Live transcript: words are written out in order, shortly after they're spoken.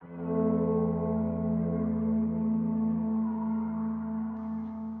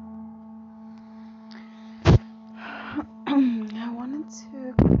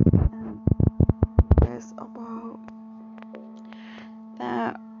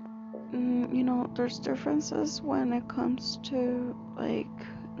There's differences when it comes to like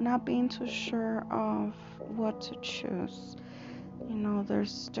not being too sure of what to choose.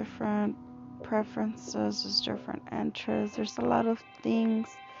 There's different preferences, there's different interests, there's a lot of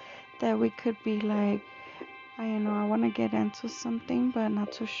things that we could be like, I want to get into something, but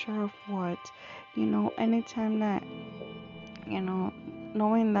not too sure of what. Anytime that, you know,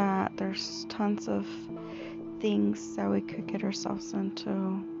 knowing that there's tons of things that we could get ourselves into,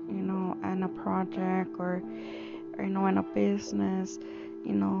 in a project or in a business,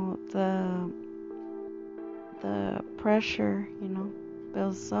 the pressure,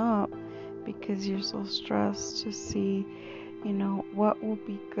 builds up because you're so stressed to see, what will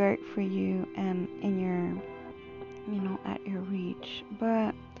be great for you and in your, at your reach.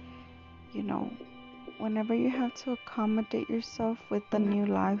 But, you know, whenever you have to accommodate yourself with the new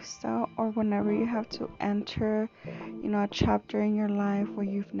lifestyle, or whenever you have to enter, a chapter in your life where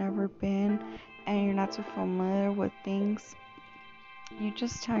you've never been and you're not too familiar with things, you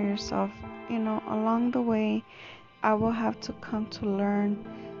just tell yourself, along the way, I will have to come to learn,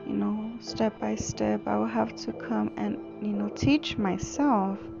 step by step. I will have to come and, teach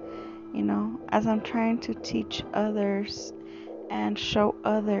myself, as I'm trying to teach others and show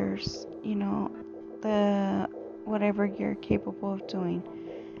others, the whatever you're capable of doing.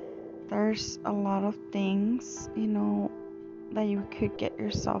 There's a lot of things, that you could get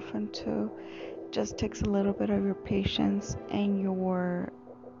yourself into. Just takes a little bit of your patience and your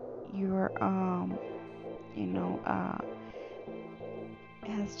you know uh it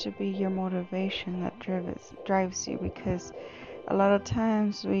has to be your motivation that drives you, because a lot of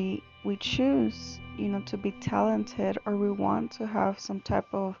times we choose, to be talented, or we want to have some type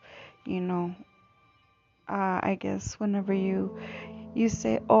of, you know I guess whenever you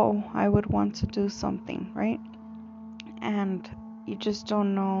say, oh, I would want to do something, right? And you just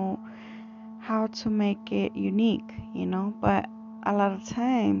don't know how to make it unique, but a lot of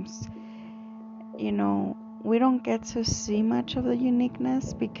times, we don't get to see much of the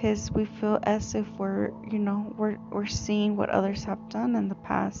uniqueness because we feel as if we're seeing what others have done in the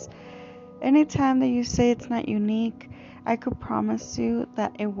past. Anytime that you say it's not unique, I could promise you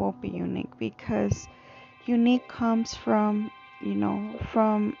that it will be unique, because unique comes from,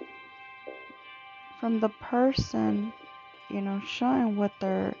 from the person, showing what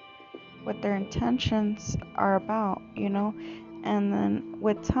their intentions are about, and then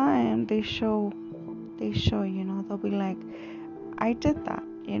with time they show, they'll be like, I did that,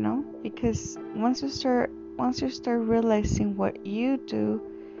 because once you start realizing what you do,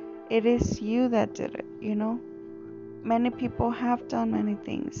 it is you that did it. Many people have done many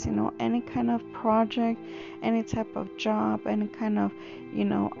things, any kind of project, any type of job, any kind of,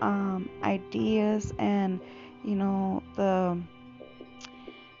 ideas, and, the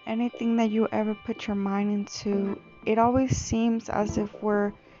anything that you ever put your mind into, it always seems as if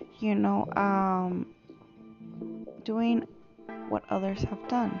we're, you know, doing what others have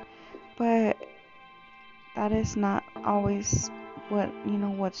done. But that is not always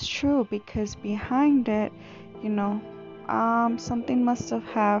what's true, because behind it, you know, something must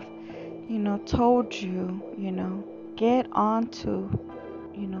have, told you, get onto,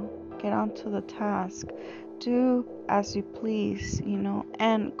 you know, get onto the task, do as you please,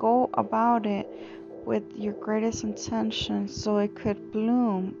 and go about it with your greatest intention so it could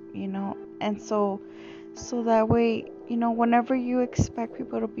bloom, and so that way, whenever you expect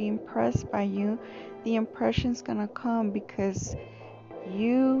people to be impressed by you, the impression's gonna come because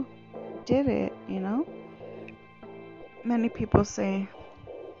you did it. Many people say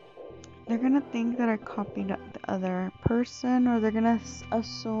they're gonna think that I copied the other person, or they're gonna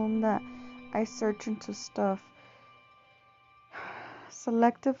assume that I search into stuff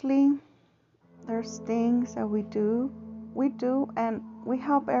selectively. There's things that we do, and we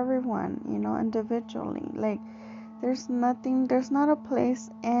help everyone, individually. Like, there's not a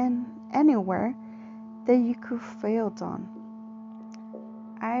place in anywhere that you could fail on.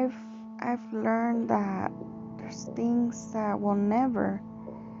 I've I've learned that there's things that will never,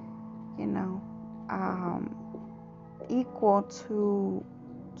 you know, um, equal to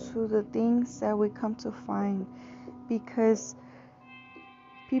the things that we come to find, because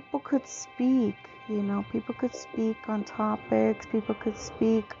people could speak, people could speak on topics, people could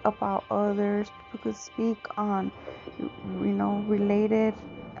speak about others, people could speak on, related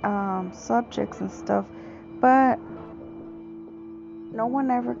subjects and stuff, but no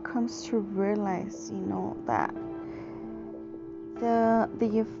one ever comes to realize, that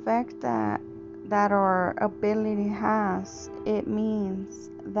the effect that our ability has. It means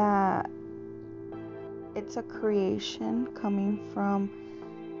that it's a creation coming from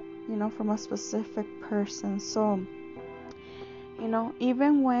from a specific person. So,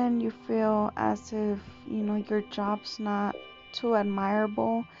 even when you feel as if, your job's not too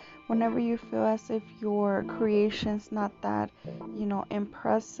admirable, whenever you feel as if your creation's not that,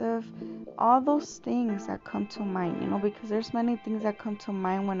 impressive, all those things that come to mind, because there's many things that come to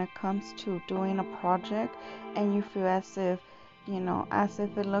mind when it comes to doing a project and you feel as if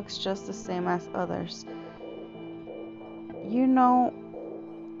it looks just the same as others.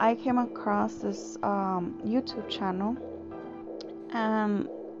 I came across this YouTube channel, and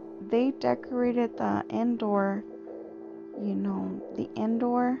they decorated the indoor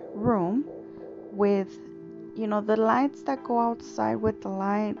room with, the lights that go outside with the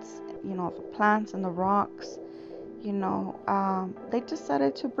lights, the plants and the rocks. They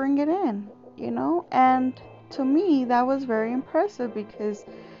decided to bring it in, and to me that was very impressive because,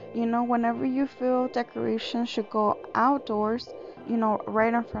 whenever you feel decoration should go outdoors,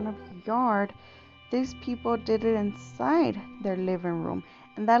 right in front of your yard, these people did it inside their living room.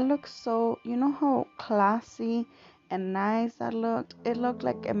 And that looked so, how classy and nice that looked. It looked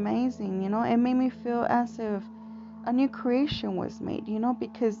like amazing, It made me feel as if a new creation was made,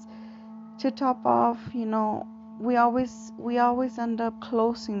 because to top off, we always end up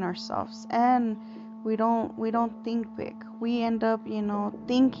closing ourselves, and we don't think big. We end up,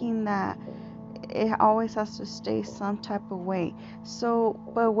 thinking that it always has to stay some type of way. So,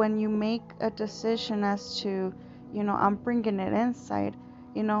 but when you make a decision as to, I'm bringing it inside,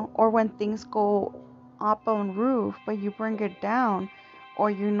 or when things go up on roof, but you bring it down, or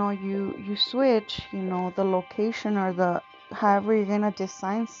you switch, the location or the however you're gonna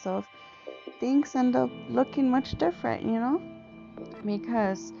design stuff, things end up looking much different,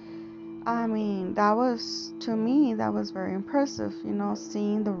 because I mean, to me, that was very impressive,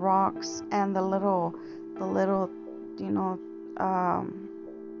 seeing the rocks and the little, you know,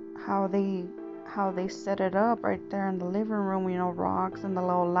 how they set it up right there in the living room, rocks and the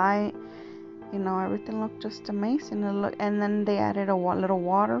little light, everything looked just amazing. And then they added a little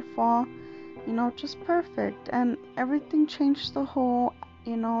waterfall, just perfect, and everything changed the whole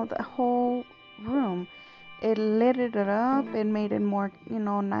room. It lit it up, it made it more,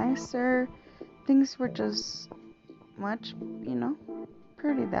 nicer. Things were just much,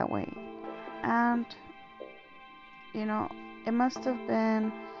 pretty that way. And, you know, it must have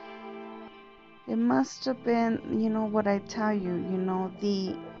been, what I tell you,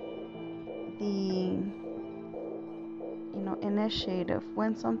 the, initiative.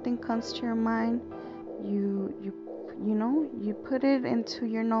 When something comes to your mind, you put it into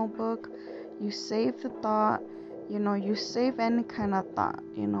your notebook, you save the thought, you save any kind of thought,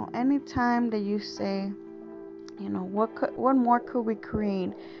 anytime that you say, what more could we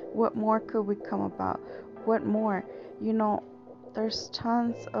create, what more could we come about, what more, there's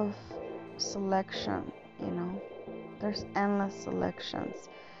tons of selection, there's endless selections.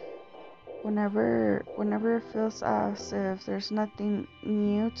 Whenever it feels as if there's nothing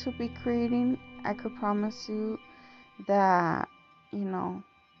new to be creating, I could promise you that,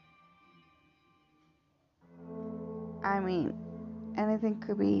 I mean, anything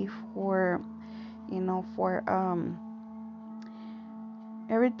could be for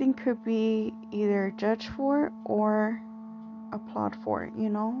everything could be either judged for or applaud for,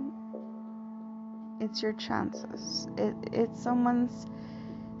 it's your chances. It's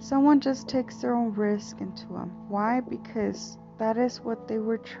someone just takes their own risk into them. Why? Because that is what they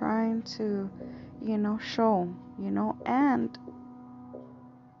were trying to, show, and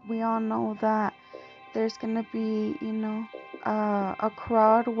we all know that there's gonna be, a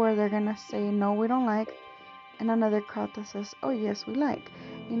crowd where they're gonna say, no, we don't like, and another crowd that says, oh, yes, we like,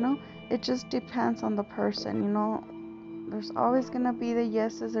 it just depends on the person, there's always gonna be the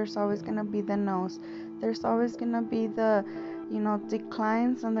yeses, there's always gonna be the nos, there's always gonna be the,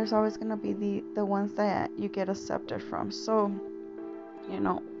 declines, and there's always gonna be the ones that you get accepted from. So,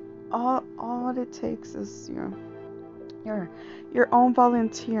 all it takes is your own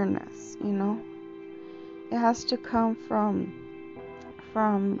volunteerness, it has to come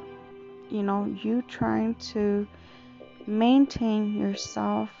from you trying to maintain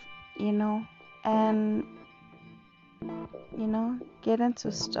yourself, and get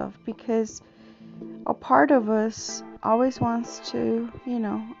into stuff, because a part of us always wants to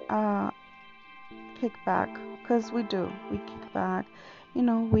kick back, because we kick back, we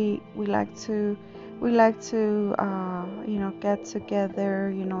like to get together,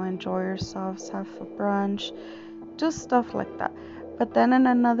 enjoy ourselves, have a brunch, just stuff like that. But then in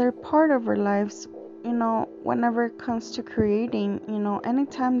another part of our lives, whenever it comes to creating,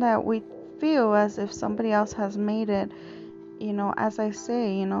 anytime that we feel as if somebody else has made it, as I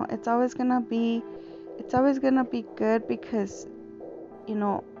say, it's always gonna be good because, you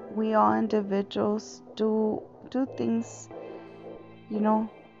know, we all individuals do things, you know,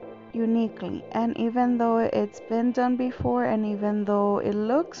 uniquely. And even though it's been done before, and even though it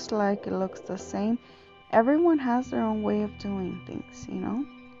looks the same, everyone has their own way of doing things.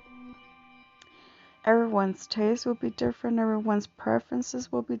 Everyone's taste will be different, everyone's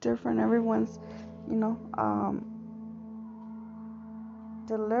preferences will be different, everyone's, you know,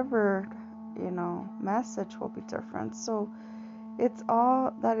 delivered, message will be different. So it's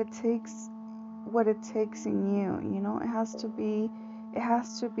all that it takes, what it takes in you. It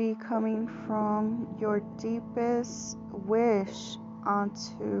has to be coming from your deepest wish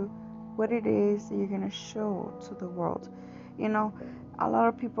onto what it is that you're going to show to the world. A lot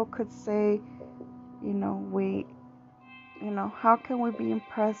of people could say, we how can we be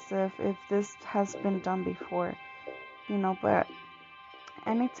impressive if this has been done before? But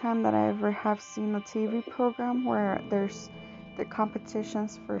anytime that I ever have seen a TV program where there's the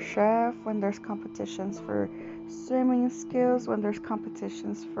competitions for chef, when there's competitions for swimming skills, when there's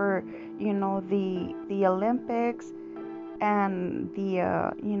competitions for, the Olympics, and the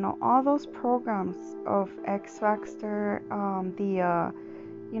all those programs of X Factor,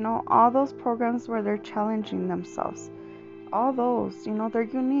 all those programs where they're challenging themselves, all those, they're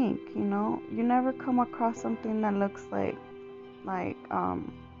unique. You never come across something that looks like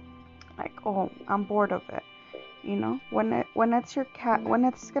oh, I'm bored of it. When it's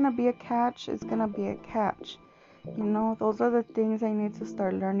gonna be a catch, it's gonna be a catch. Those are the things I need to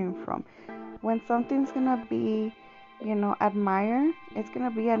start learning from. When something's gonna be, admire, it's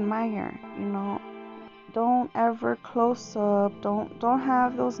gonna be admire. Don't ever close up. Don't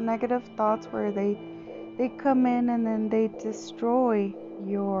have those negative thoughts where they come in and then they destroy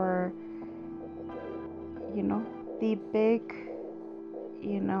your, the big,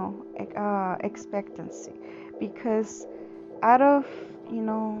 expectancy. Because out of,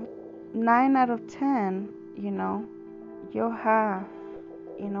 9 out of 10, you'll have,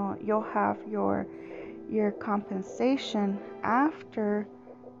 your compensation after,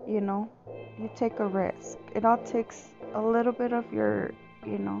 you take a risk. It all takes a little bit of you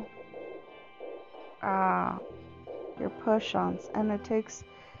know uh your push-ons, and it takes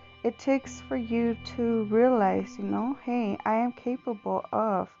for you to realize, hey, I am capable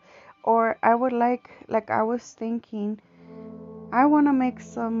of, or I would like I was thinking, I want to make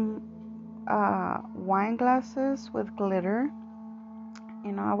some wine glasses with glitter.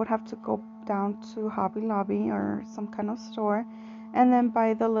 I would have to go down to Hobby Lobby or some kind of store and then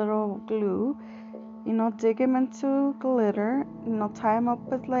buy the little glue, dig them into glitter, tie them up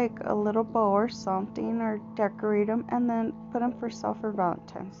with like a little bow or something, or decorate them, and then put them for sale for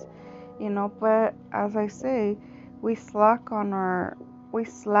Valentine's. But as I say, we slack on our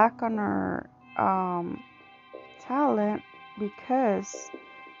talent because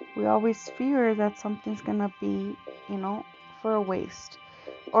we always fear that something's gonna be, for a waste,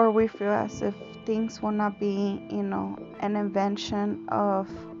 or we feel as if things will not be, an invention of,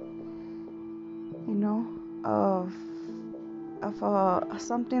 you know, of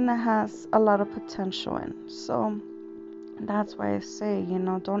something that has a lot of potential in. So that's why I say,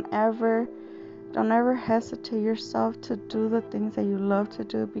 don't ever hesitate yourself to do the things that you love to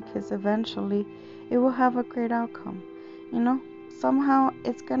do, because eventually it will have a great outcome. Somehow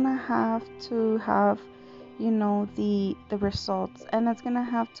it's gonna have to have, the results, and it's gonna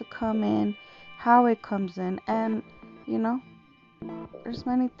have to come in how it comes in. And you know there's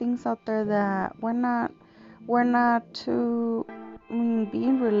many things out there that we're not too,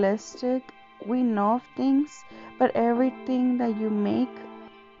 being realistic. We know of things, but everything that you make,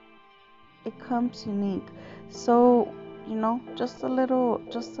 it comes unique. So, just a little,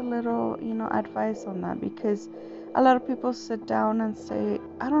 advice on that, because a lot of people sit down and say,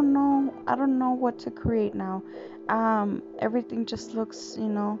 I don't know what to create now. Everything just looks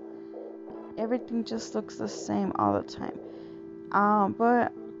the same all the time.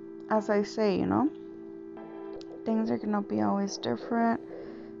 But as I say, things are gonna be always different.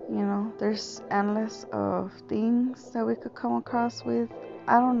 There's endless of things that we could come across with.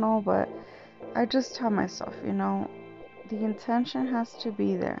 I don't know, but I just tell myself, the intention has to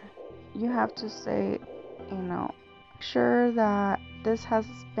be there. You have to say, you know, sure that this has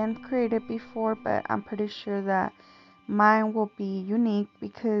been created before, but I'm pretty sure that mine will be unique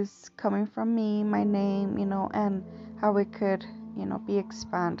because coming from me, my name, and how it could, be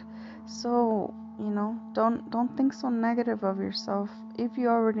expand. So, don't think so negative of yourself if you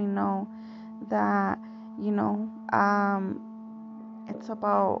already know that, it's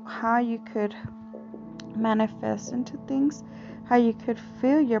about how you could, manifest into things, how you could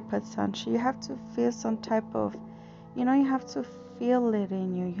feel your potential. You have to feel some type of, you have to feel it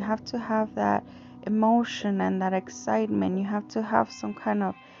in you. You have to have that emotion and that excitement. You have to have some kind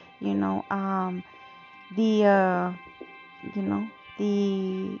of, you know, the, you know,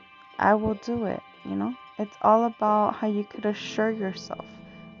 the I will do it. It's all about how you could assure yourself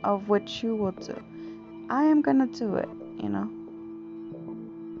of what you will do. I am gonna do it.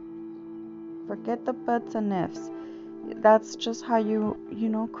 Forget the buts and ifs. That's just how you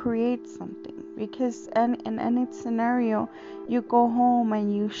create something. Because in any scenario, you go home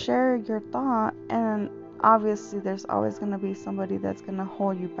and you share your thought, and obviously there's always going to be somebody that's going to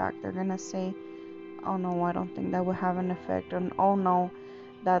hold you back. They're going to say, oh no, I don't think that would have an effect, and oh no,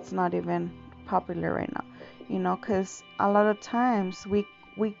 that's not even popular right now. Because a lot of times we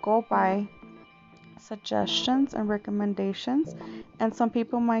go by suggestions and recommendations, and some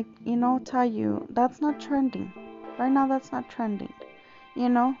people might tell you that's not trending right now, that's not trending.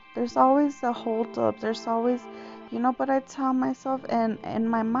 There's always a hold up, there's always, but I tell myself, and in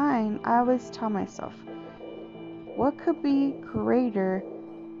my mind I always tell myself, what could be greater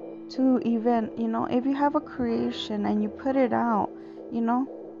to even, if you have a creation and you put it out, you know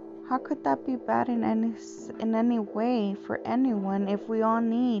how could that be bad in any way for anyone, if we all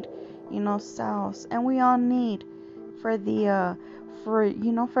need sales, and we all need for the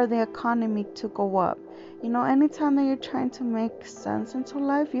for the economy to go up. Anytime that you're trying to make sense into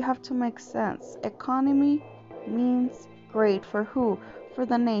life, you have to make sense. Economy means great for who? For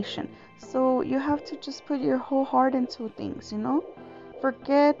the nation. So you have to just put your whole heart into things.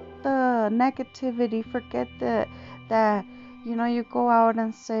 Forget the negativity, forget that you go out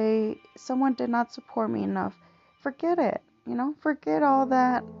and say someone did not support me enough. Forget it. Forget all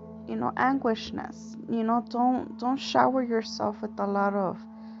that anguishness. Don't shower yourself with a lot of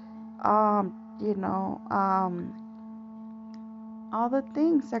um you know um all the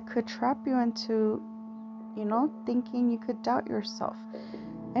things that could trap you into thinking you could doubt yourself.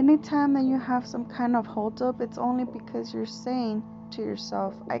 Anytime that you have some kind of hold up, it's only because you're saying to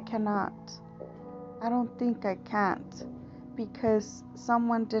yourself, I cannot, I don't think I can't, because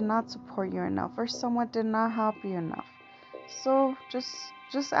someone did not support you enough, or someone did not help you enough. So just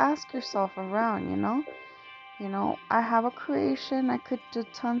ask yourself around. I have a creation, I could do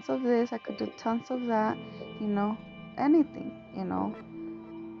tons of this, I could do tons of that, anything.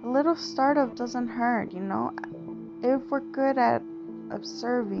 A little startup doesn't hurt. If we're good at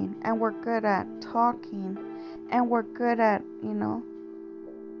observing, and we're good at talking, and we're good at,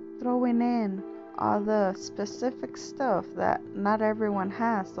 throwing in all the specific stuff that not everyone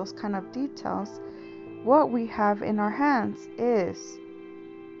has, those kind of details, what we have in our hands is,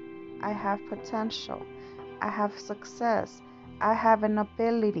 I have potential, I have success, I have an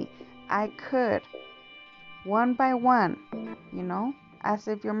ability, I could, one by one, as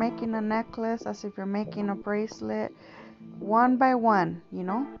if you're making a necklace, as if you're making a bracelet, one by one,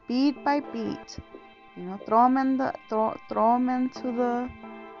 beat by beat, throw them into the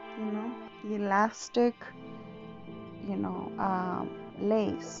elastic,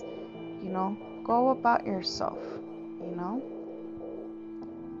 lace, go about yourself, you know.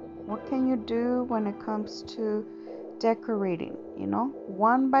 What can you do when it comes to decorating,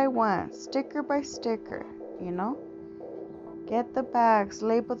 one by one, sticker by sticker, get the bags,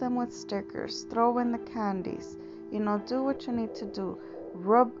 label them with stickers, throw in the candies, do what you need to do,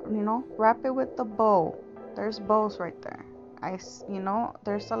 wrap it with the bow. There's bows right there.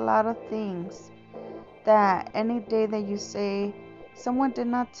 There's a lot of things that any day that you say someone did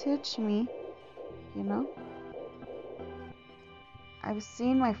not teach me, you know I've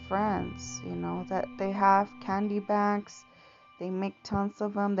seen my friends, that they have candy bags, they make tons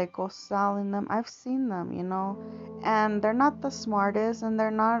of them, they go selling them. I've seen them, and they're not the smartest, and they're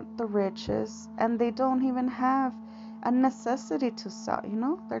not the richest, and they don't even have a necessity to sell,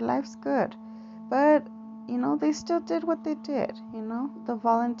 their life's good. But, they still did what they did, the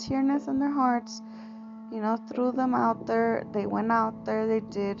volunteerness in their hearts, threw them out there. They went out there, they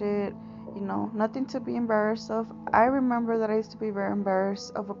did it, nothing to be embarrassed of. I remember that I used to be very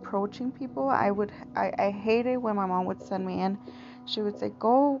embarrassed of approaching people. I hated when my mom would send me in. She would say,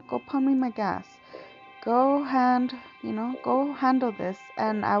 go pump me my gas, go handle this.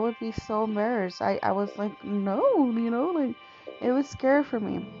 And I would be so embarrassed. I was like, no, like, it was scary for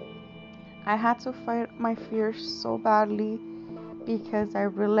me. I had to fight my fears so badly, because I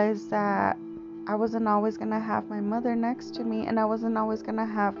realized that I wasn't always going to have my mother next to me, and I wasn't always going to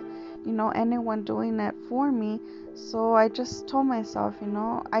have, anyone doing it for me. So I just told myself,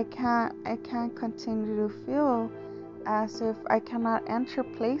 I can't continue to feel as if I cannot enter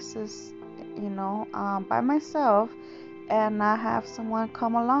places by myself and not have someone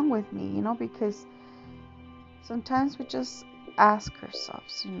come along with me, because sometimes we just ask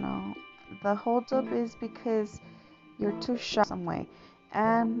ourselves, the holdup is because you're too shy some way,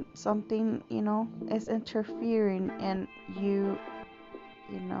 and something, is interfering in you,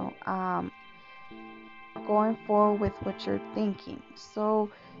 you know, um, going forward with what you're thinking. So,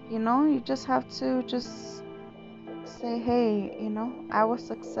 you just have to just say, hey, I will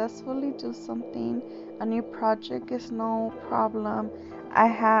successfully do something. A new project is no problem. I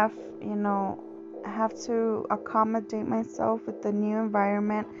have, I have to accommodate myself with the new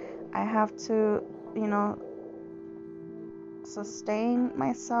environment. I have to, you know, sustain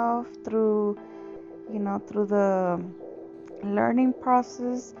myself through, through the learning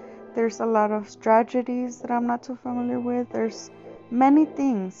process. There's a lot of strategies that I'm not too familiar with. There's many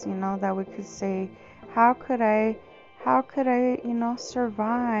things, that we could say. How could I,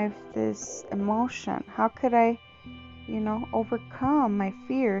 survive this emotion? How could I, overcome my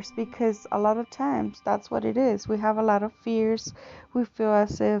fears? Because a lot of times that's what it is. We have a lot of fears. We feel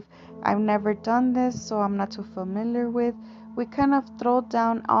as if I've never done this, so I'm not too familiar with. We kind of throw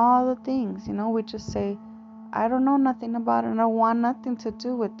down all the things, we just say, I don't know nothing about it. I want nothing to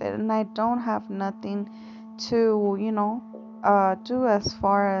do with it, and I don't have nothing to, do as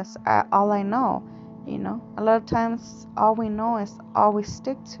far as all I know. A lot of times all we know is all we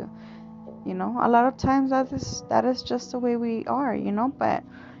stick to. A lot of times that is just the way we are. But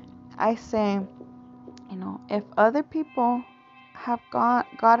I say, if other people have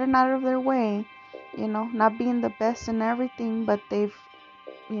gotten out of their way, not being the best in everything, but they've,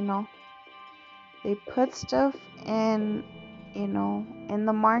 you know, they put stuff in, in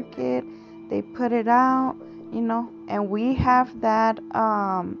the market, they put it out, and we have that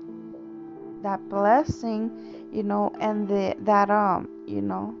blessing, and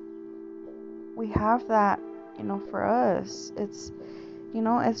we have that, for us. It's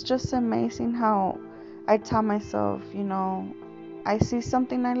just amazing how I tell myself, I see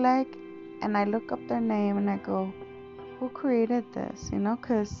something I like and I look up their name and I go, who created this?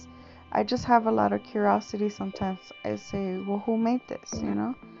 Because I just have a lot of curiosity. Sometimes I say, well, who made this?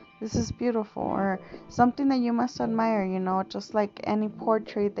 This is beautiful, or something that you must admire, just like any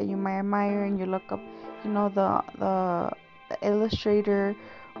portrait that you might admire, and you look up, the illustrator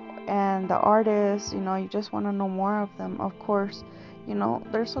and the artist, you just want to know more of them. Of course,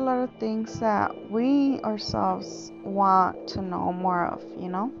 there's a lot of things that we ourselves want to know more of.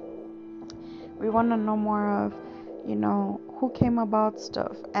 We want to know more of, who came about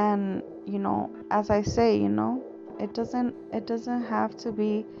stuff. And, as I say, it doesn't have to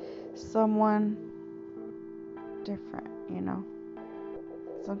be someone different.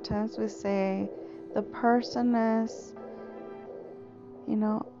 Sometimes we say the person is,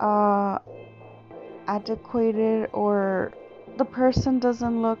 adequated, or the person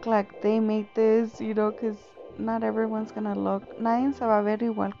doesn't look like they made this, because not everyone's gonna look, nadie se va a ver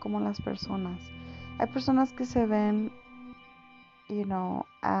igual como las personas. Hay personas que you know,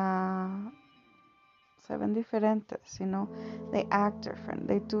 uh, se ven diferentes, they act different,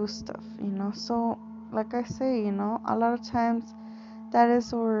 they do stuff, so like I say, a lot of times that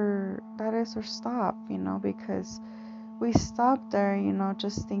is our stop, because we stop there,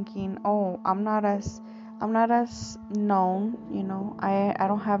 just thinking, oh, I'm not as known, I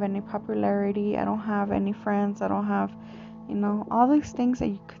don't have any popularity, I don't have any friends, I don't have, all these things that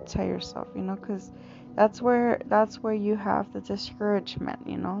you could tell yourself, because that's where you have the discouragement,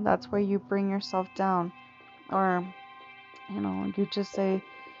 that's where you bring yourself down, or you just say,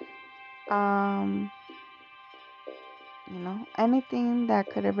 um anything that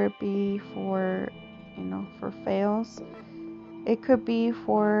could ever be for fails, it could be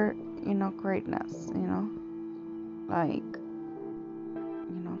for greatness, like,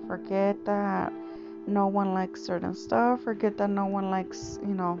 forget that no one likes certain stuff, forget that no one likes,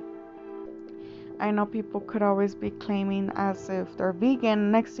 I know people could always be claiming as if they're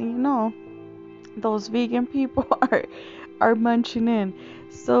vegan. Next thing you know, those vegan people are munching in.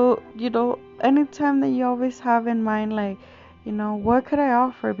 So, anytime that you always have in mind, like, what could I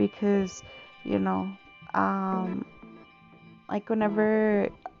offer? Because, you know, um, like whenever,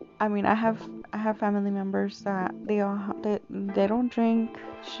 I mean, I have family members that they don't drink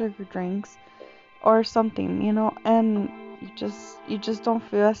sugar drinks or something, and you just don't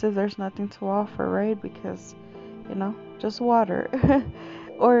feel as if there's nothing to offer, right? Because, just water.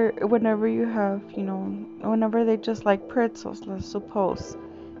 Or whenever whenever they just like pretzels, let's suppose,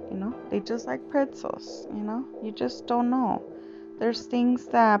 they just like pretzels, you just don't know. There's things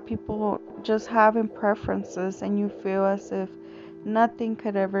that people just have in preferences, and you feel as if nothing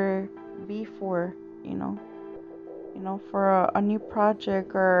could ever be for, for a new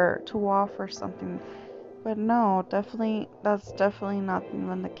project or to offer something. But no, definitely, that's definitely not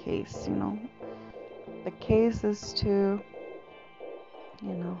even the case. The case is to,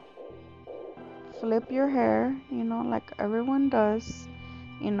 you know, flip your hair, like everyone does,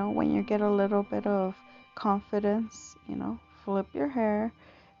 when you get a little bit of confidence, flip your hair,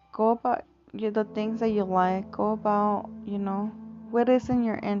 go about the things that you like, go about, what is in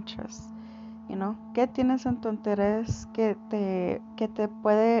your interest, qué tienes en tu interés que te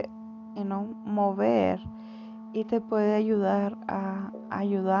puede, mover y te puede ayudar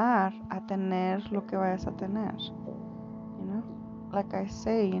a tener lo que vayas a tener, like I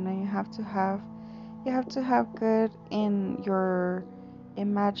say, you have to have good in your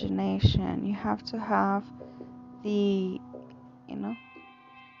imagination. You have to have the, you know,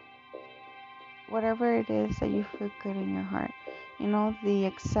 whatever it is that you feel good in your heart. The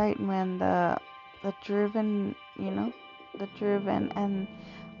excitement, the driven, the driven, and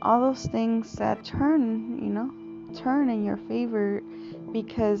all those things that turn in your favor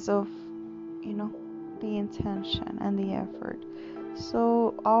because of, the intention and the effort.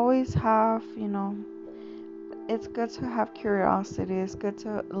 So always have, it's good to have curiosity. It's good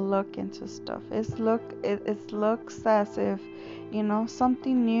to look into stuff. It looks as if,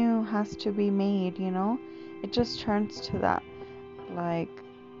 something new has to be made. It just turns to that. Like,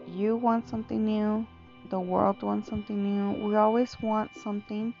 you want something new, the world wants something new. We always want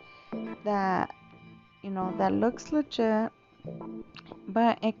something that, that looks legit,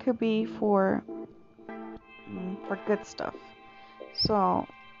 but it could be for good stuff. So,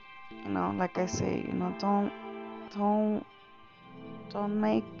 like I say, don't don't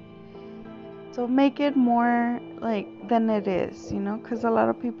make don't make it more like than it is, because a lot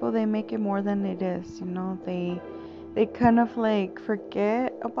of people, they make it more than it is. They kind of like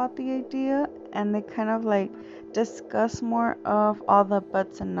forget about the idea, and they kind of like discuss more of all the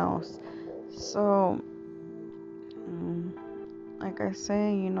buts and no's. So, like I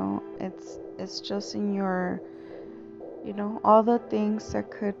say, it's just in your, all the things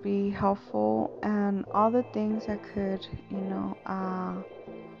that could be helpful, and all the things that could,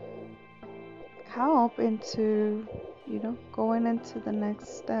 help into, going into the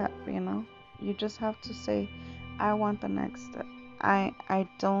next step. You just have to say, I want the next step. I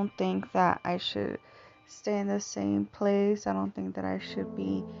don't think that I should stay in the same place. I don't think that I should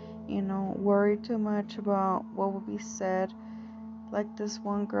be, worried too much about what will be said. Like this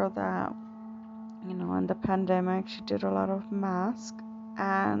one girl that, in the pandemic, she did a lot of masks,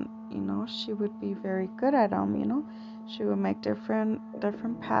 and, she would be very good at them. She would make different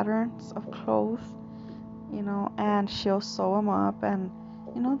patterns of clothes, and she'll sew them up, and,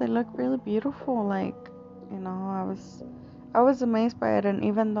 they look really beautiful. Like, I was amazed by it. And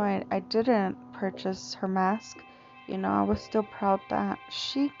even though I didn't purchase her mask, I was still proud that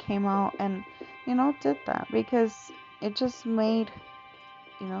she came out and, did that, because it just made,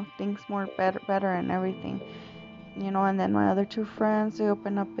 things more better and everything. And then my other two friends, they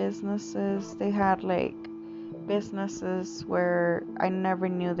opened up businesses. They had like businesses where I never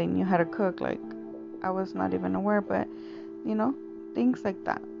knew they knew how to cook. Like, I was not even aware, but, things like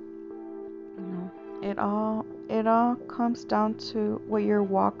that. It all comes down to what you're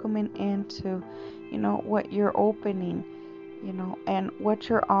welcoming into, what you're opening, and what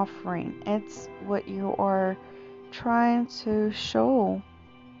you're offering. It's what you are trying to show,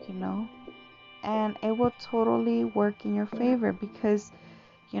 you know, and it will totally work in your favor, because,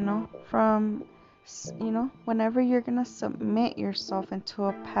 from, whenever you're gonna submit yourself into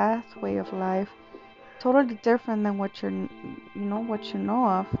a pathway of life totally different than what you know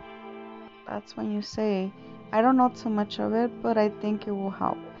of, that's when you say, I don't know too much of it, but I think it will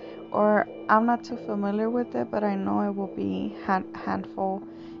help. Or, I'm not too familiar with it, but I know it will be handful,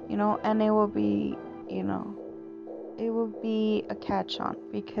 and you know, it will be a catch on,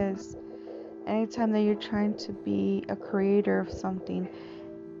 because anytime that you're trying to be a creator of something,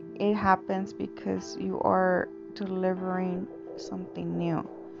 it happens because you are delivering something new.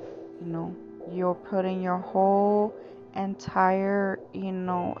 You're putting your whole entire,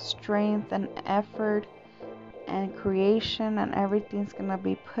 strength and effort and creation, and everything's gonna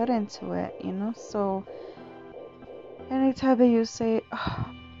be put into it. So anytime that you say,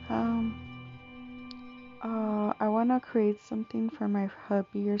 um I want to create something for my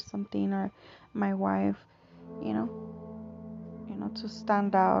hubby or something, or my wife, you know to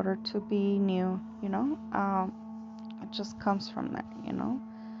stand out or to be new, it just comes from that,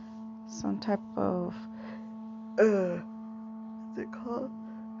 some type of, what's it called?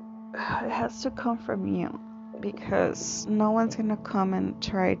 It has to come from you. because no one's gonna come and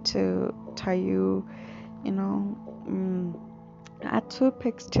try to tie you, you know, add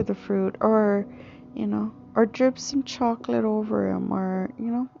toothpicks to the fruit, or, or drip some chocolate over them, or,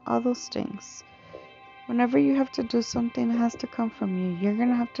 all those things. Whenever you have to do something, it has to come from you. You're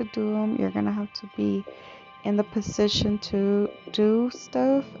gonna have to do them. You're gonna have to be in the position to do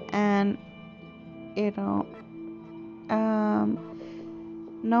stuff, and you know,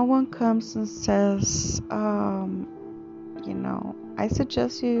 no one comes and says, I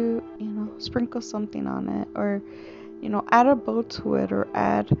suggest you, sprinkle something on it, or, add a bow to it, or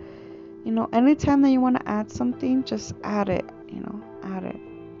add, anytime that you want to add something, just add it, add it,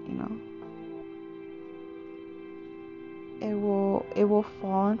 you know. It will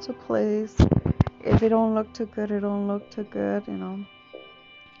fall into place. If it don't look too good, it don't look too good,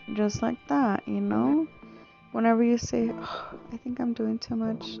 just like that, Whenever you say, oh, I think I'm doing too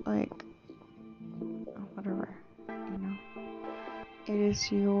much, like, whatever, it is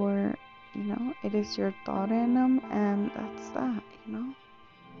your, it is your thought in them, and that's that,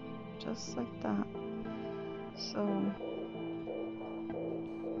 just like that. So,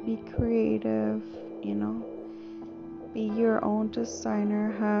 be creative, be your own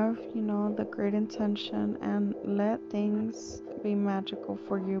designer, have, the great intention, and let things be magical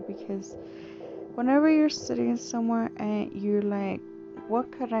for you, because whenever you're sitting somewhere and you're like, what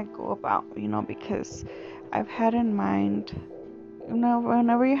could I go about, because I've had in mind,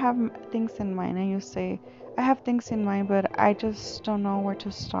 whenever you have things in mind and you say, I have things in mind, but I just don't know where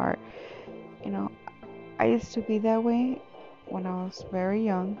to start, I used to be that way when I was very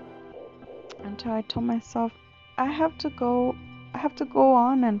young, until I told myself, I have to go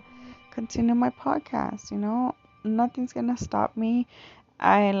on and continue my podcast, nothing's gonna stop me.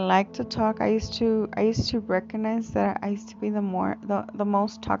 I like to talk. I used to recognize that I used to be the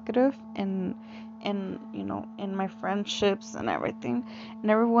most talkative in my friendships and everything. And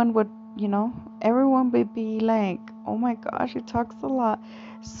everyone would be like, "Oh my gosh, he talks a lot."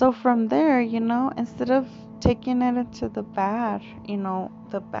 So from there, instead of taking it into the bad,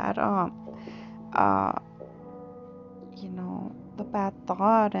 uh the bad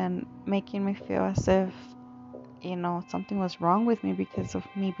thought, and making me feel as if something was wrong with me because of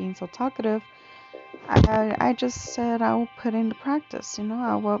me being so talkative, I just said I will put into practice,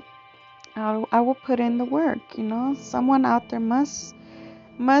 I will put in the work, someone out there must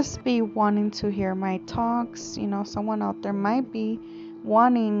be wanting to hear my talks, someone out there might be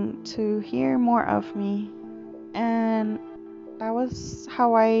wanting to hear more of me. And that was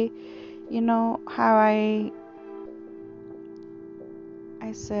how I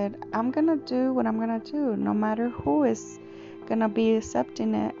said, I'm gonna do what I'm gonna do, no matter who is gonna be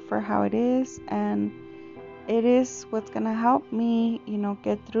accepting it for how it is. And it is what's gonna help me,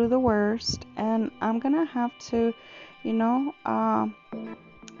 get through the worst. And I'm gonna have to,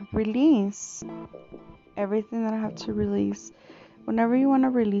 release everything that I have to release. Whenever you want to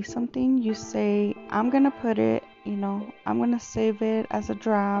release something, you say, I'm gonna put it, I'm gonna save it as a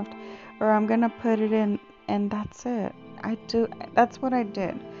draft, or I'm gonna put it in, and that's it. That's what I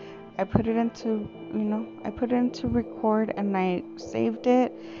did. I put it into record, and I saved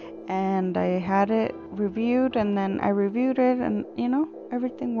it, and I had it reviewed, and then I reviewed it, and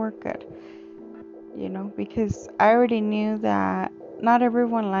everything worked good, because I already knew that not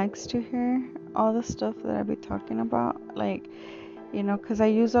everyone likes to hear all the stuff that I be talking about, like, because I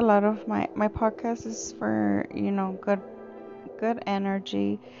use a lot of my podcast is for, good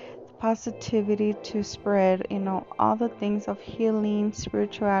energy, positivity to spread, all the things of healing,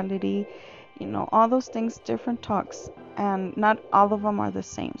 spirituality, all those things, different talks, and not all of them are the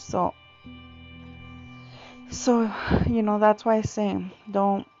same. So, that's why I say,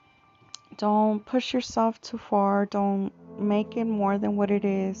 don't push yourself too far. Don't make it more than what it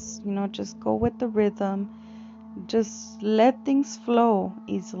is. Just go with the rhythm. Just let things flow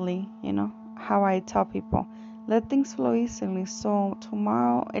easily. How I tell people, let things flow easily. So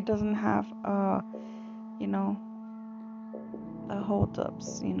tomorrow it doesn't have the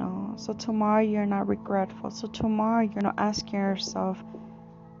holdups. So tomorrow you're not regretful. So tomorrow you're not asking yourself,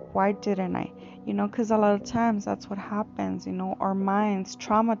 why didn't I? Because a lot of times that's what happens. Our minds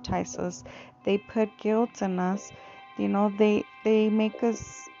traumatize us. They put guilt in us. They make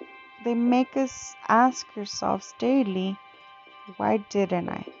us ask ourselves daily, why didn't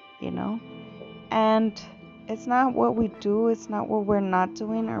I? And it's not what we do, it's not what we're not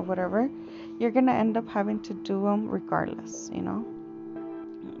doing or whatever. You're gonna end up having to do them regardless.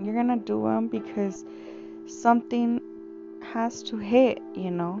 You're gonna do them because something has to hit,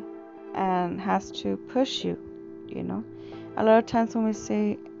 and has to push you, A lot of times when we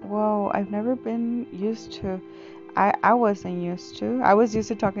say, whoa, I've never been used to, I wasn't used to. I was used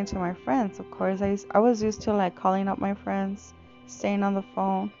to talking to my friends, of course. I was used to like calling up my friends, staying on the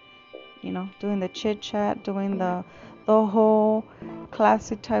phone, doing the chit chat, doing the whole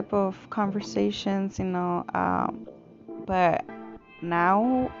classic type of conversations, but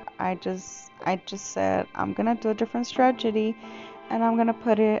now I just said I'm gonna do a different strategy, and I'm gonna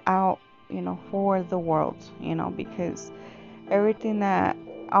put it out, for the world, because everything that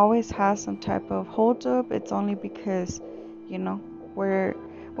always has some type of hold up, it's only because, you know, where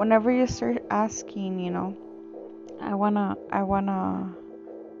whenever you start asking, I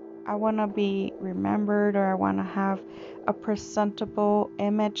wanna be remembered, or I wanna have a presentable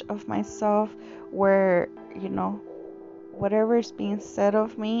image of myself where, whatever is being said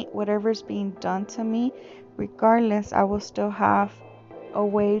of me, whatever is being done to me, regardless, I will still have a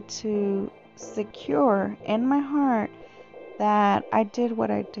way to secure in my heart that I did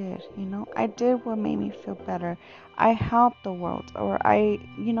what I did, I did what made me feel better. I helped the world, or I,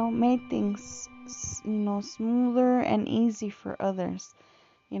 made things, smoother and easy for others,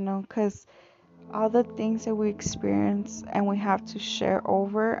 because all the things that we experience and we have to share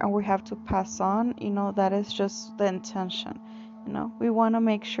over and we have to pass on, that is just the intention. We want to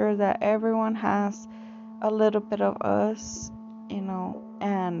make sure that everyone has a little bit of us,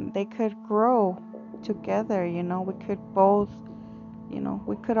 and they could grow together. We could both,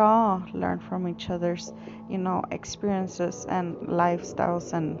 we could all learn from each other's, experiences and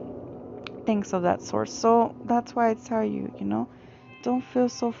lifestyles and things of that sort. So that's why I tell you, don't feel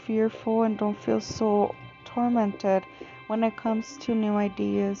so fearful and don't feel so tormented when it comes to new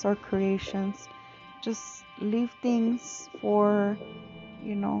ideas or creations. Just leave things for,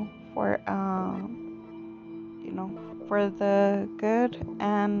 you know, for you know, for the good,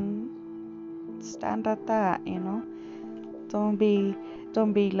 and stand at that, Don't be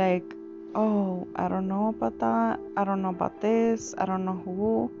don't be like, oh, I don't know about that. I don't know about this. I don't know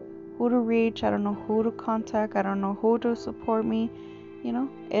who to reach. I don't know who to contact. I don't know who to support me.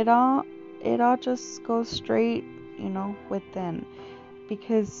 It all just goes straight, within,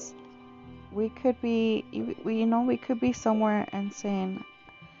 because we could be we could be somewhere and saying,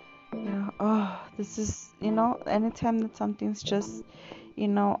 oh, this is, anytime that something's just, you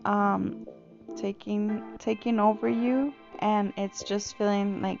know um taking over you, and it's just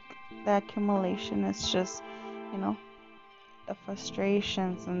feeling like the accumulation is just, you know the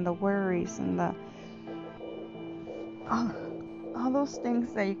frustrations and the worries and all, all those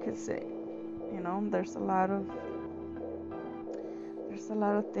things that you could say, there's a lot of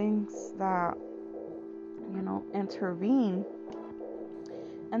things that, intervene,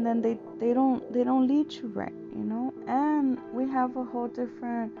 and then they don't lead you right, and we have um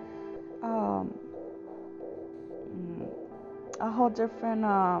a whole different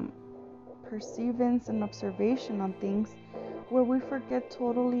perceivance and observation on things, where we forget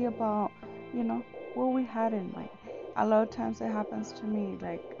totally about, what we had in mind. A lot of times it happens to me,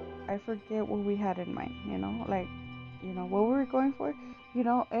 like, I forget what we had in mind, like, what we were going for,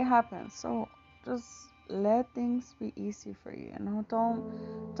 it happens. So just let things be easy for you,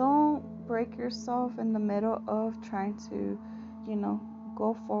 don't break yourself in the middle of trying to, you know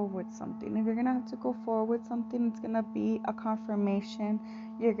go forward with something. If you're gonna have to go forward with something, it's gonna be a confirmation.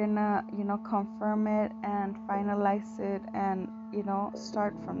 You're gonna, confirm it and finalize it, and,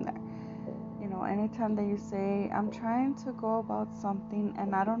 start from there. Anytime that you say, I'm trying to go about something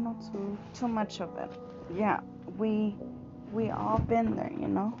and I don't know too much of it. Yeah, we all been there,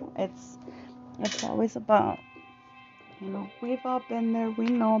 it's always about, we've all been there, we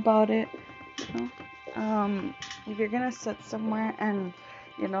know about it, you know. If you're gonna sit somewhere and,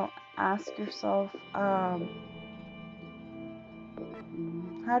 ask yourself, how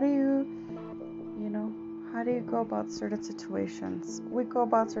do you, you know, how do you go about certain situations? We go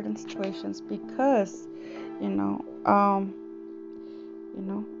about certain situations because, you know, um, you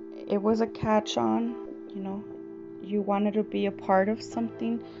know, it was a catch on, you wanted to be a part of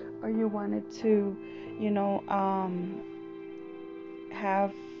something, or you wanted to,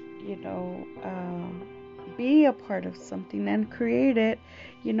 have, you know, be a part of something and create it,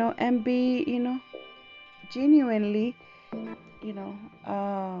 and be, genuinely, you know,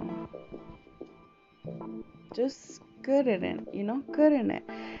 just good in it, good in it.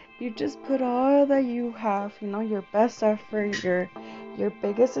 You just put all that you have, your best effort, your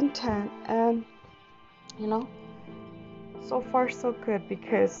biggest intent, and, you know, so far so good,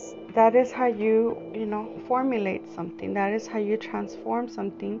 because that is how you, formulate something. That is how you transform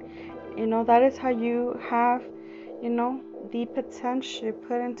something. That is how you have, you know, the potential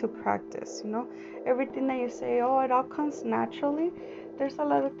put into practice. Everything that you say, oh, it all comes naturally. There's a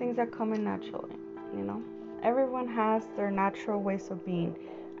lot of things that come in naturally. Everyone has their natural ways of being.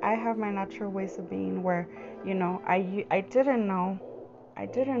 I have my natural ways of being where, I didn't know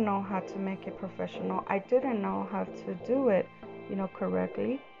how to make it professional. I didn't know how to do it,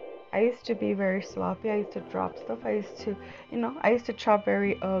 correctly. I used to be very sloppy. I used to drop stuff. I used to chop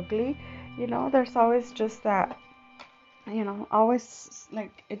very ugly. There's always just that, always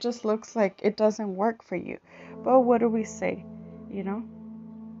like it just looks like it doesn't work for you. But what do we say? You know,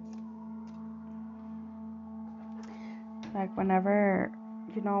 like whenever,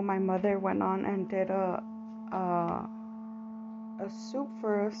 my mother went on and did a, a soup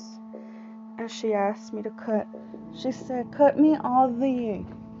for us, and she asked me to cut. She said, "Cut me all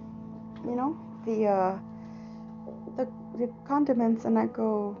you know, the uh, the condiments," and I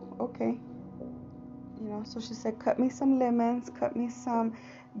go, "Okay." So she said, "Cut me some lemons, cut me some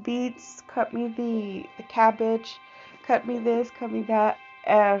beets, cut me the cabbage, cut me this, cut me that."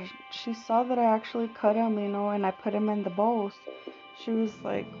 And she saw that I actually cut them, and I put them in the bowls. She was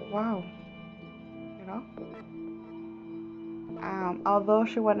like, "Wow," you know. Although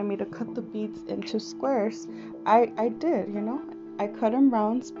she wanted me to cut the beets into squares, I did, I cut them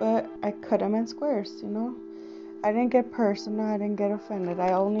rounds, but I cut them in squares. I didn't get personal, I didn't get offended.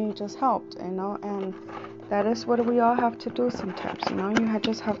 I only just helped, and that is what we all have to do sometimes. You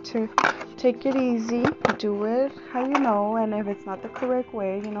just have to take it easy, do it how you know, and if it's not the correct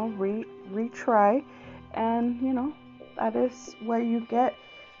way, retry, and that is where you get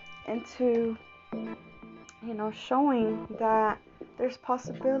into showing that there's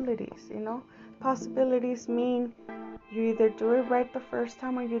possibilities. Possibilities mean you either do it right the first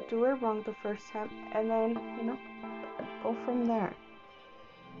time or you do it wrong the first time, and then go from there,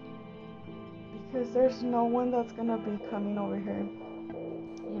 because there's no one that's gonna be coming over here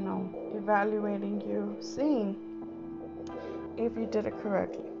evaluating you, seeing if you did it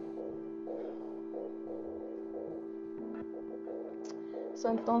correctly. So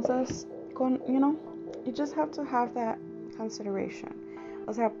entonces, you just have to have that consideration.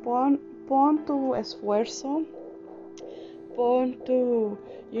 O sea, pon tu esfuerzo, pon tu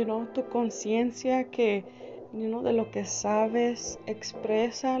conciencia que, de lo que sabes,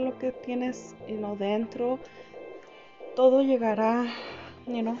 expresa lo que tienes, dentro. Todo llegará,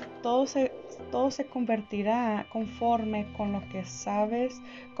 todo se convertirá conforme con lo que sabes,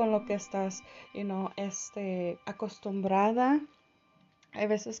 con lo que estás, acostumbrada. Hay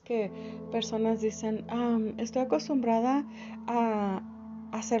veces que personas dicen, estoy acostumbrada a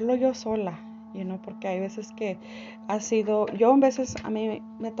hacerlo yo sola, porque hay veces que yo a veces a mí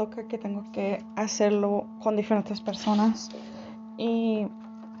me toca que tengo que hacerlo con diferentes personas, y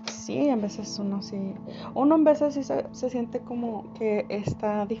sí, a veces uno en veces sí se siente como que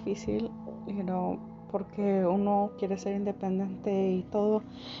está difícil, porque uno quiere ser independiente y todo,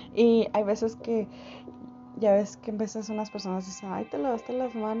 y hay veces que ya ves que a veces unas personas dicen, ay, te lavaste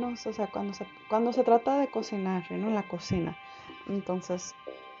las manos, o sea, cuando se trata de cocinar, en la cocina. Entonces,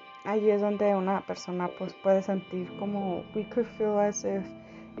 ahí es donde una persona pues puede sentir como, we could feel as if,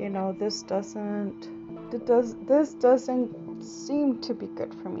 this doesn't seem to be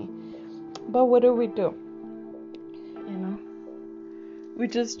good for me. But what do? We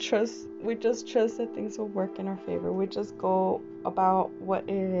just trust that things will work in our favor. We just go about what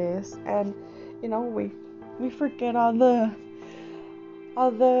it is, and we forget all the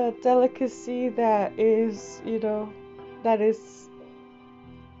delicacy that is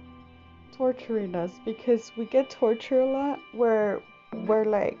torturing us, because we get tortured a lot where we're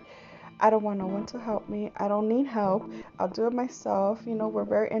like, I don't want no one to help me. I don't need help. I'll do it myself. We're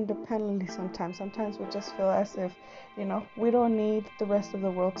very independently sometimes. Sometimes we just feel as if, we don't need the rest of the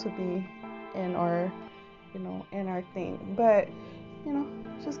world to be in our, in our thing. But,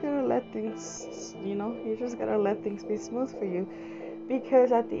 just gotta let things, you just gotta let things be smooth for you.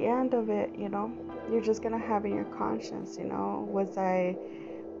 Because at the end of it, you're just gonna have in your conscience,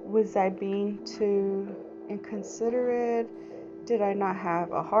 was I being too inconsiderate? Did I not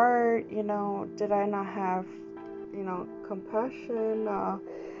have a heart? Did I not have, compassion?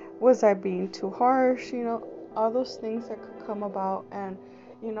 Was I being too harsh? All those things that could come about, and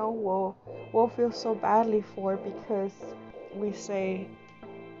we'll feel so badly for, because we say,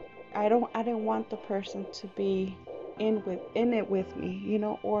 I didn't want the person to be in it with me,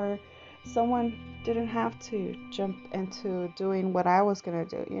 or someone didn't have to jump into doing what I was gonna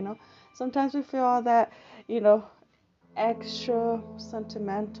do. Sometimes we feel all that, extra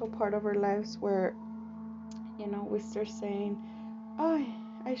sentimental part of our lives where, we start saying, oh,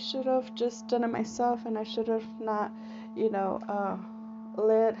 I should have just done it myself, and I should have not,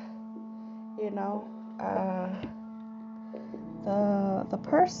 let you know the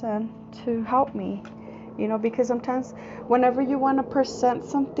person to help me, because sometimes whenever you want to present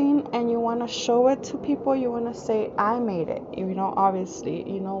something and you want to show it to people, you want to say I made it, obviously,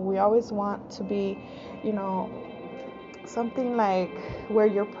 we always want to be, you know something like where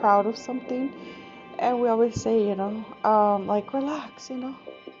you're proud of something, and we always say, like, relax,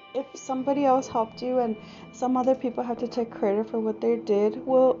 if somebody else helped you and some other people have to take credit for what they did,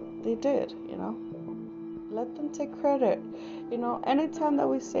 well, they did, let them take credit. Anytime that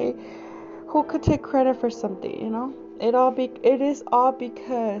we say who could take credit for something, it is all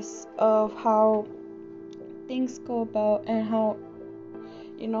because of how things go about, and how,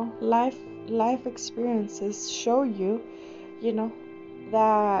 life experiences show you,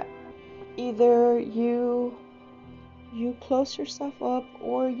 that either you close yourself up,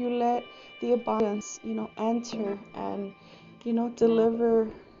 or you let the abundance, enter and, deliver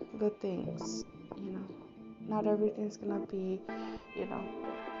the things. Not everything's gonna be, you know,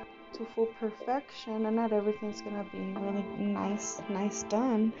 to full perfection, and not everything's gonna be really nice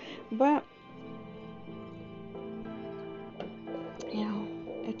done. But,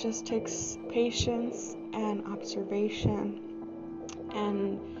 it just takes patience and observation,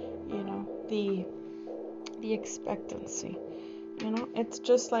 and, the expectancy. It's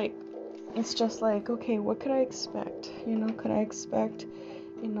just like, okay, what could I expect? Could I expect,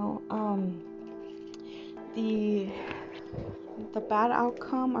 you know, um, the bad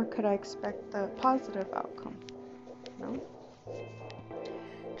outcome, or could I expect the positive outcome?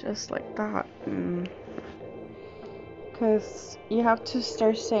 Just like that. Because you have to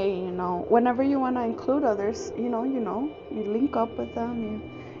start saying, whenever you want to include others, you link up with them,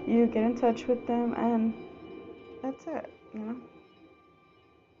 you get in touch with them, and that's it.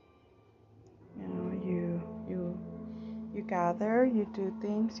 You gather, you do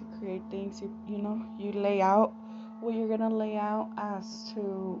things, you create things, you lay out what you're gonna lay out as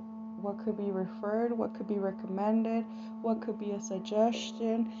to what could be referred, what could be recommended, what could be a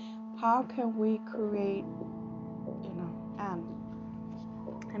suggestion. How can we create,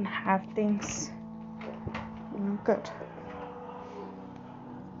 and have things, good.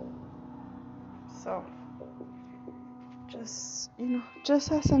 So,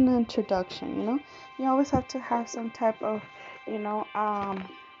 just as an introduction, you always have to have some type of,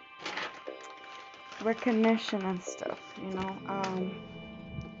 recognition and stuff,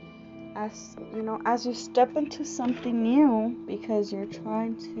 as you step into something new, because you're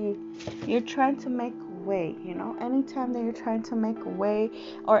trying to make way, anytime that you're trying to make a way,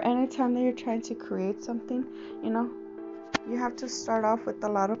 or anytime that you're trying to create something, you have to start off with a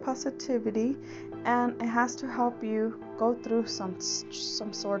lot of positivity, and it has to help you go through some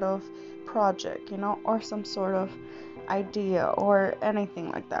sort of project, or some sort of idea, or anything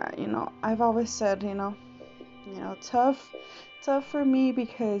like that. I've always said, tough for me,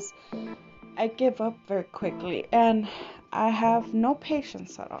 because I give up very quickly, and I have no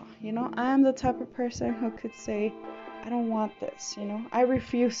patience at all. I am the type of person who could say, I don't want this, I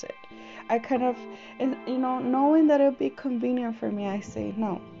refuse it. I kind of, knowing that it would be convenient for me, I say,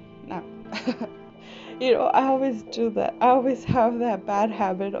 no. I always do that. I always have that bad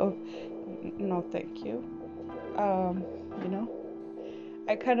habit of, no, thank you.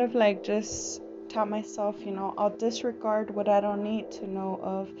 I kind of like just tell myself, I'll disregard what I don't need to know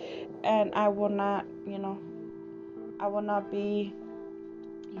of, and I will not be,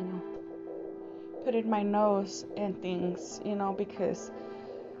 putting my nose in things, because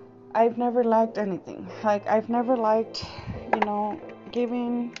I've never liked anything. Like, I've never liked,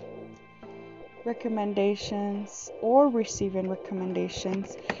 giving recommendations or receiving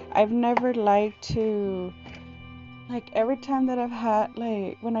recommendations. I've never liked to, like, every time that I've had,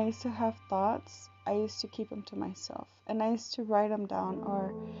 like, when I used to have thoughts, I used to keep them to myself, and I used to write them down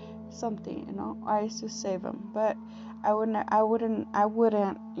or something, I used to save them, but I wouldn't,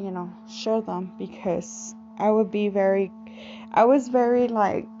 share them, because I was very,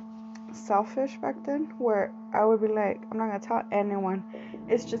 like, selfish back then, where I would be like, I'm not gonna tell anyone.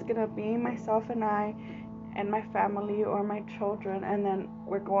 It's just gonna be myself and I and my family or my children, and then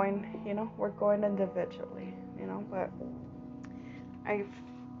we're going individually, but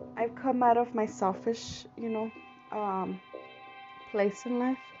I've come out of my selfish, place in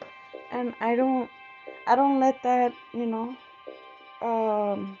life, and I don't let that,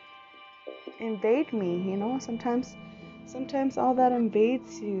 invade me, sometimes all that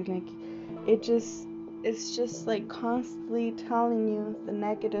invades you, like, it's just like constantly telling you the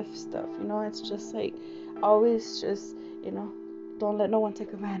negative stuff, it's just like always just, don't let no one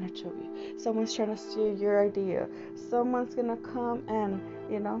take advantage of you. Someone's trying to steal your idea. Someone's gonna come and,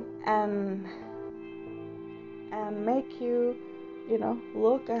 and make you,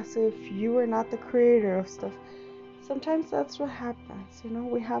 look as if you are not the creator of stuff. Sometimes that's what happens.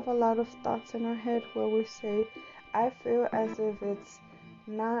 We have a lot of thoughts in our head where we say, I feel as if it's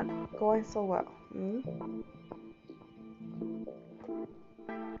not going so well.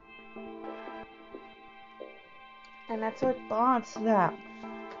 And that's our thoughts that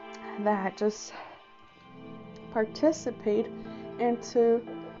just participate into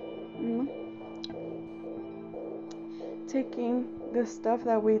taking the stuff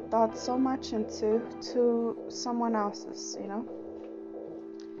that we thought so much into to someone else's.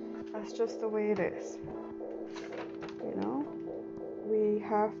 That's just the way it is. We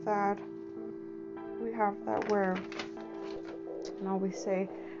have that where we say,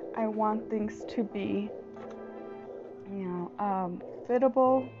 I want things to be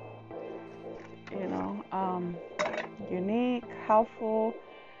fitable, unique, helpful,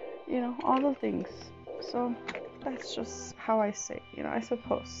 all the things. So that's just how I say, I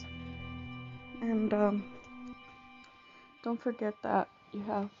suppose. And don't forget that you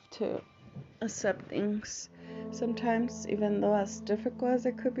have to accept things sometimes, even though as difficult as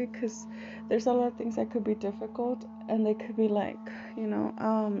it could be, because there's a lot of things that could be difficult, and they could be like,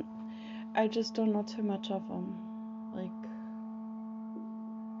 I just don't know too much of them.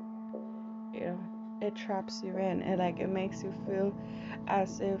 It traps you in. It makes you feel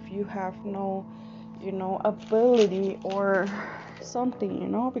as if you have no, ability or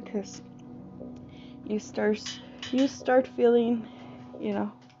something, because you start feeling,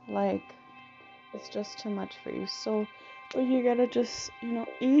 like it's just too much for you. So, but you gotta just,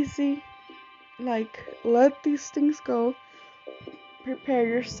 easy, let these things go. Prepare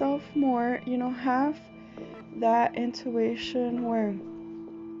yourself more, have that intuition where,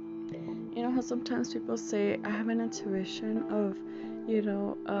 how sometimes people say, I have an intuition of,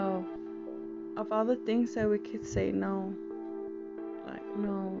 of all the things that we could say no.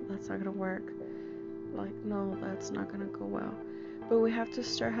 No, that's not gonna work. No, that's not gonna go well. But we have to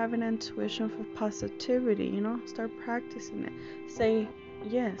start having intuition for positivity, start practicing it. Say,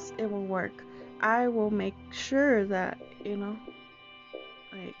 yes, it will work. I will make sure that,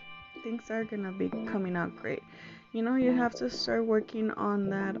 things are gonna be coming out great. You have to start working on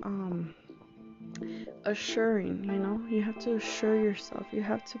that assuring. You have to assure yourself. You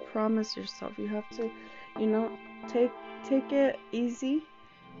have to promise yourself. You have to, take it easy,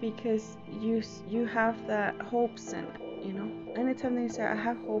 because you have that hopes in it. Anytime that you say, I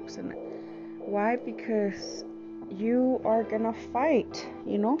have hopes in it, why? Because you are gonna fight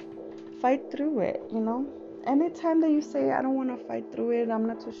through it. Anytime that you say, I don't want to fight through it, I'm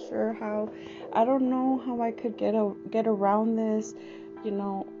not too sure how, I don't know how I could get around this,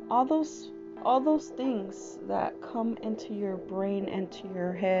 all those things that come into your brain, into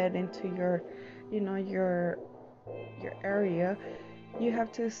your head, into your your area, you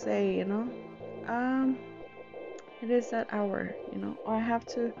have to say, it is that hour, or I have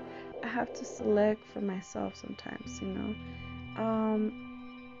to select for myself sometimes.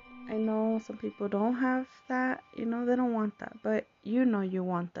 I know some people don't have that, they don't want that, but you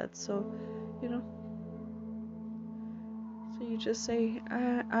want that. So, so you just say,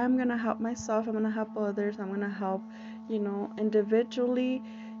 I'm going to help myself, I'm going to help others, I'm going to help, individually,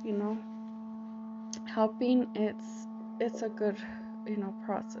 helping, it's a good,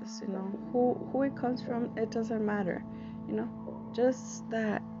 process, who it comes from, it doesn't matter, just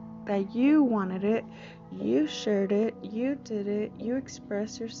that you wanted it, you shared it, you did it, you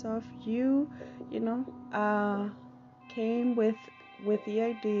expressed yourself, you came with the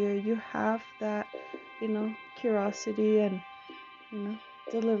idea, you have that, curiosity and,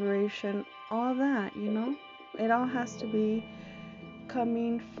 deliberation, all that, it all has to be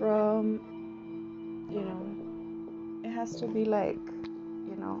coming from, it has to be like,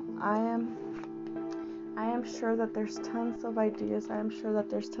 I am sure that there's tons of ideas. I am sure that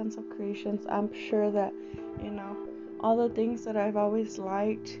there's tons of creations. I'm sure that, all the things that I've always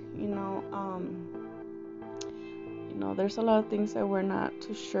liked, there's a lot of things that we're not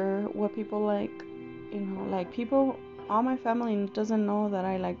too sure what people like, like people, all my family doesn't know that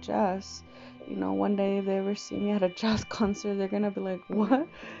I like jazz. One day they ever see me at a jazz concert, they're gonna be like, what?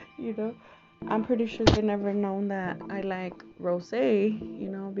 I'm pretty sure they never known that I like rosé,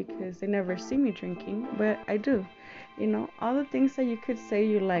 because they never see me drinking, but I do. All the things that you could say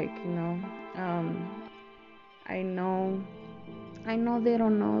you like, I know they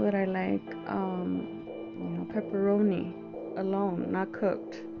don't know that I like, pepperoni alone, not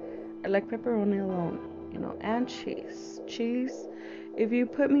cooked. I like pepperoni alone. and cheese. If you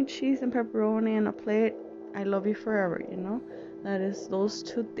put me cheese and pepperoni in a plate, I love you forever. That is, those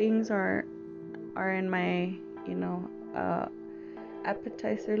two things are in my uh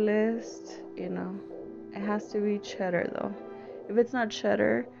appetizer list. It has to be cheddar though. If it's not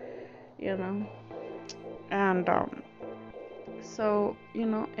cheddar, you know and so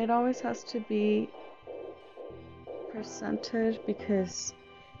it always has to be presented because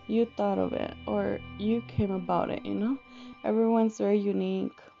you thought of it or you came about it. Everyone's very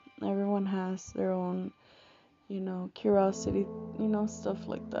unique. Everyone has their own curiosity, stuff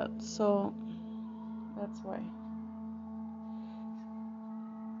like that. So that's why.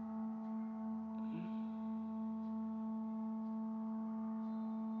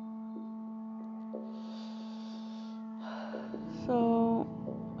 So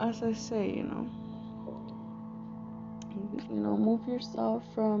as I say, move yourself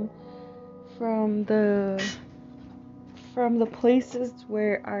from the from the places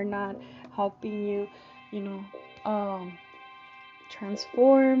where are not helping you, you know, um,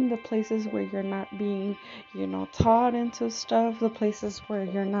 transform, the places where you're not being, taught into stuff, the places where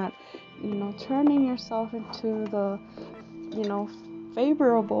you're not, turning yourself into the,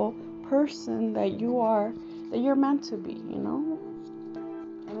 favorable person that you're meant to be.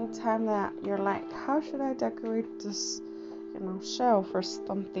 Anytime that you're like, how should I decorate this, shelf or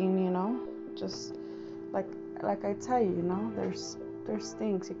something, just like I tell you, there's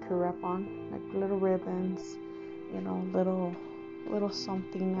things you could wrap on, like little ribbons, little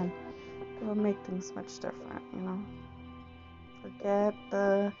something, and it'll make things much different.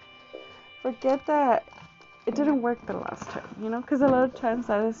 Forget that it didn't work the last time, because a lot of times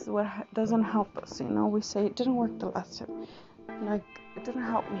that is what doesn't help us. We say it didn't work the last time, like it didn't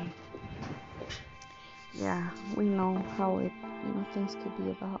help me. Yeah, we know how it, things could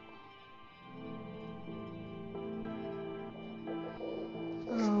be about.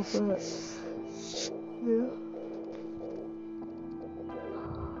 Oh, but yeah.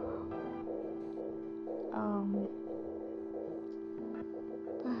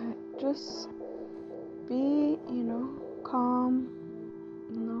 But just be, calm,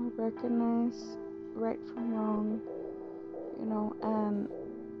 recognize right from wrong, and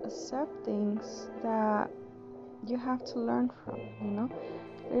accept things that you have to learn from.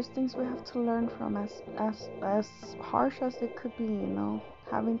 There's things we have to learn from, as harsh as it could be.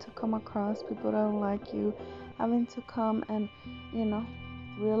 Having to come across people that don't like you, having to come and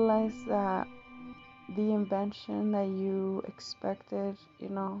realize that the invention that you expected,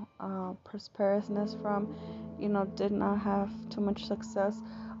 prosperousness from, did not have too much success.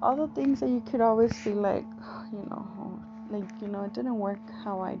 All the things that you could always see, like, it didn't work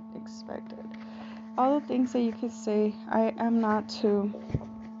how I expected. All the things that you could say, I am not too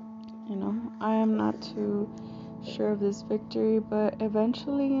sure of this victory, but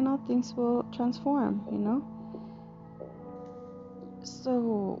eventually, things will transform,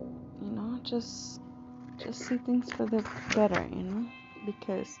 So, just see things for the better,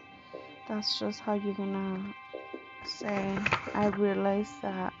 because that's just how you're gonna say, I realize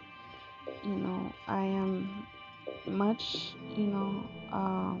that, I am much,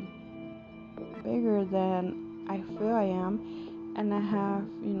 bigger than I feel I am, and I have,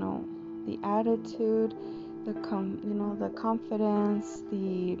 the attitude, the the confidence,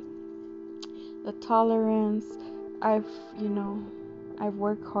 the tolerance. I've, I've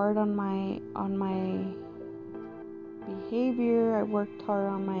worked hard on my behavior. I worked hard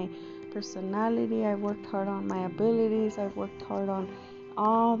on my personality. I worked hard on my abilities. I worked hard on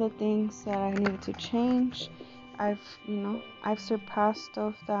all the things that I needed to change. I've surpassed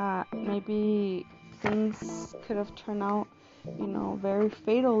stuff that maybe things could have turned out, very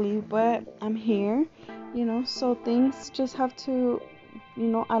fatally, but I'm here, so things just have to,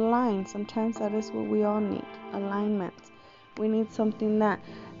 align. Sometimes that is what we all need, alignment. We need something that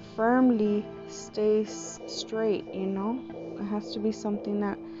firmly stays straight. It has to be something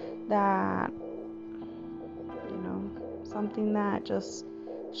that something that just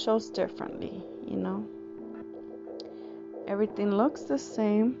shows differently. Everything looks the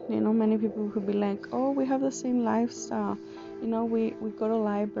same. Many people could be like, oh, we have the same lifestyle. We go to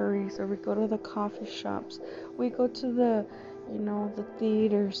libraries, or we go to the coffee shops, we go to the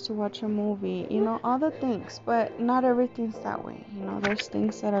theaters to watch a movie, all the things, but not everything's that way. There's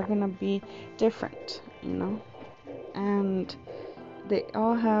things that are gonna be different, and they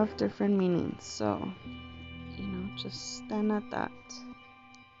all have different meanings. So, just stand at that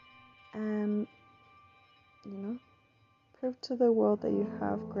and, prove to the world that you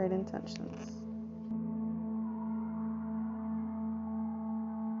have great intentions.